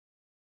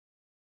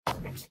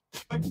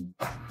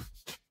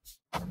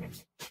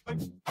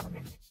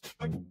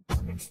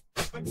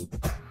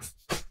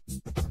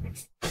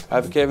I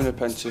became an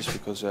apprentice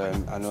because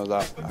I know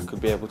that I could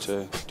be able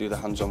to do the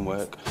hands-on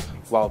work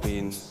while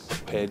being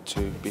paid to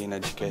being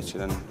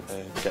educated and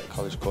get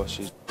college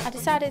courses. I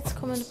decided to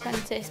become an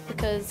apprentice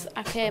because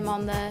I came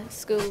on the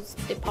schools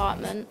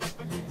department.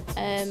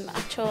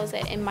 I chose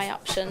it in my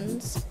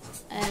options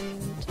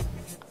and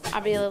I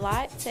really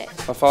liked it.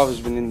 My father's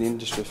been in the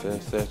industry for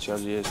 30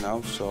 odd years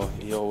now, so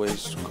he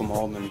always come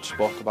home and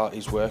spoke about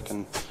his work,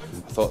 and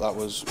I thought that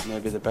was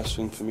maybe the best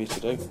thing for me to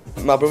do.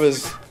 My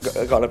brother's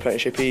got an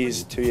apprenticeship,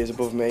 he's 2 years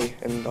above me,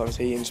 and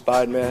obviously he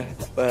inspired me.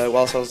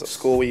 Whilst I was at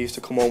school we used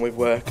to come home with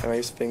work and I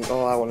used to think,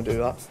 oh, I want to do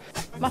that.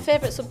 My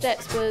favourite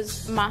subject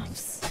was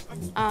maths,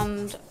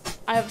 and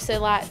I obviously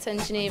liked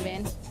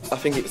engineering. I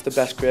think it's the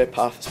best career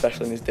path,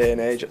 especially in this day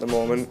and age at the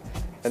moment,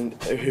 and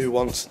who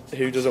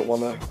doesn't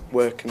want to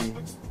work and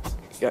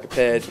get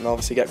paid and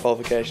obviously get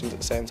qualifications at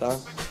the same time.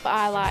 But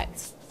I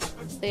liked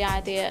the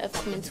idea of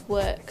coming to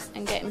work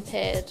and getting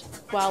paid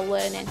while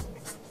learning.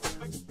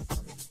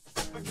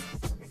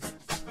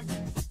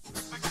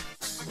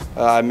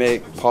 I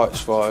make parts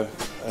for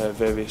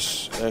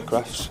various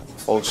aircrafts.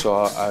 Also,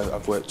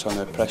 I've worked on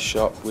a press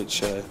shop,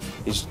 which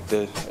is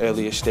the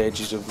earlier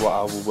stages of what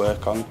I will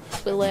work on.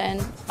 We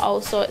learn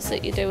all sorts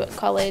that you do at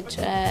college,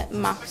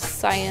 maths,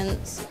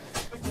 science.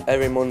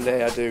 Every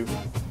Monday I do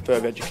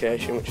further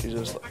education, which is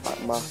just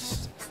like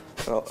maths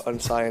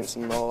and science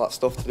and all that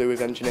stuff to do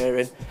with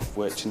engineering. I've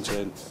worked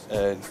into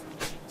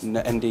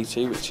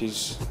NDT, which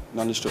is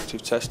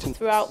non-destructive testing.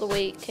 Throughout the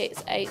week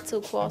it's 8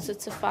 till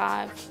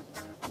 4:45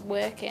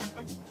 working.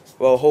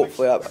 Well,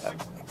 hopefully at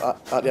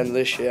the end of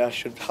this year I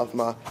should have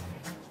my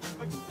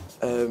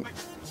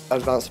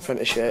advanced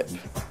apprenticeship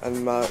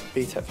and my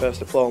BTEC first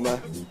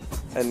diploma,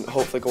 and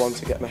hopefully go on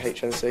to get my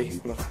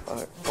HNC, my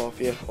fourth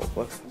year,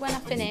 hopefully. When I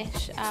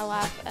finish, I'll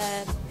have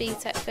a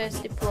BTEC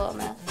first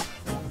diploma,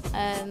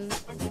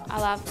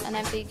 I'll have an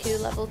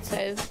MVQ level 2,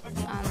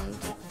 and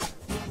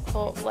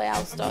hopefully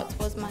I'll start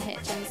towards my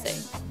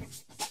HNC.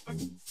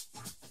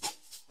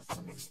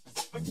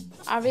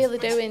 I really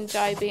do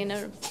enjoy being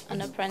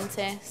an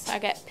apprentice. I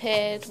get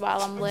paid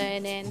while I'm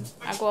learning.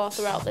 I go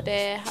throughout the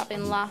day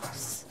having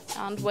laughs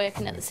and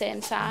working at the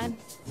same time.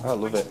 I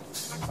love it.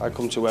 I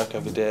come to work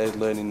every day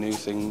learning new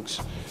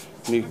things,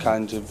 new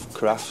kinds of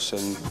crafts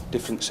and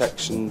different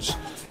sections.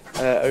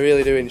 I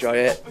really do enjoy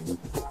it,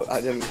 but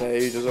at the end of the day,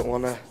 who doesn't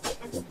want to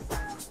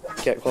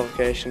get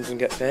qualifications and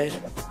get paid?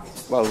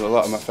 Well, a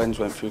lot of my friends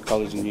went through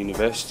college and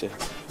university,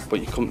 but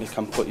your company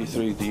can put you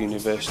through the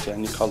university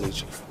and your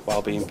college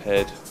while being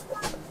paid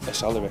a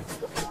salary.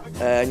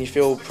 And you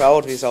feel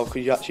proud of yourself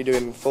because you're actually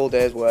doing a full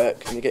day's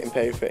work and you're getting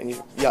paid for it, and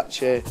you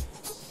actually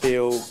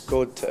feel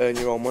good to earn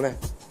your own money.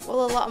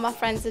 Well, a lot of my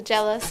friends are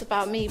jealous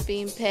about me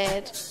being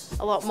paid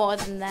a lot more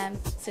than them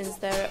since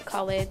they're at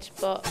college,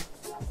 but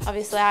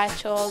obviously I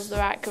chose the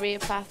right career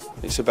path.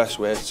 It's the best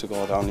way to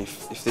go down.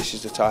 If this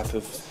is the type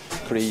of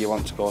career you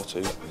want to go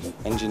to,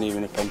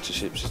 engineering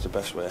apprenticeships is the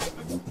best way.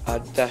 I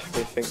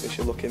definitely think they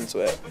should look into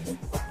it.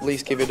 At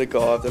least give it a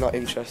go. If they're not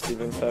interested,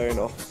 then fair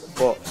enough.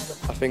 But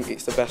I think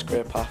it's the best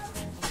career path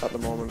at the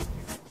moment.